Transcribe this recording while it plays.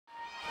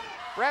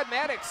Brad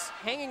Maddox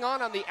hanging on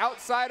the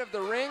outside of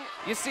the ring.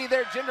 You see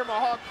there Jinder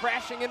Mahal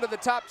crashing into the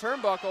top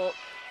turnbuckle.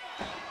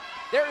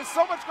 There is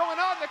so much going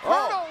on. The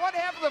Colonel, one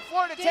half of the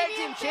Florida Tag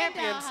Team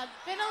Champions. Has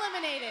been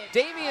eliminated.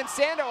 Damien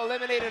Sandow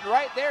eliminated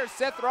right there.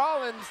 Seth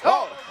Rollins.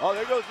 Oh,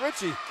 there goes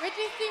Richie.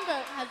 Richie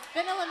Steamboat has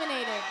been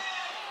eliminated.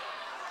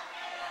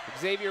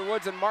 Xavier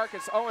Woods and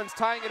Marcus Owens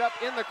tying it up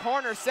in the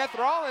corner. Seth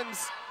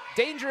Rollins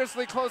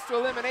dangerously close to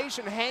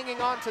elimination, hanging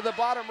on to the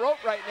bottom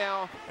rope right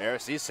now. There,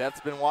 see, Seth's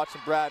been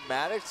watching Brad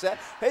Maddox.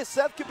 Hey,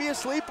 Seth could be a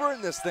sleeper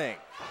in this thing.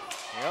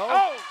 You know?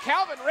 Oh,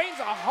 Calvin rains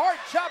a hard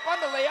chop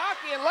onto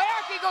Leaki, and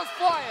Leaki goes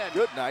flying.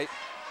 Good night.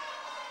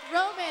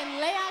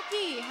 Roman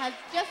Leaki has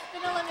just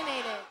been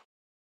eliminated.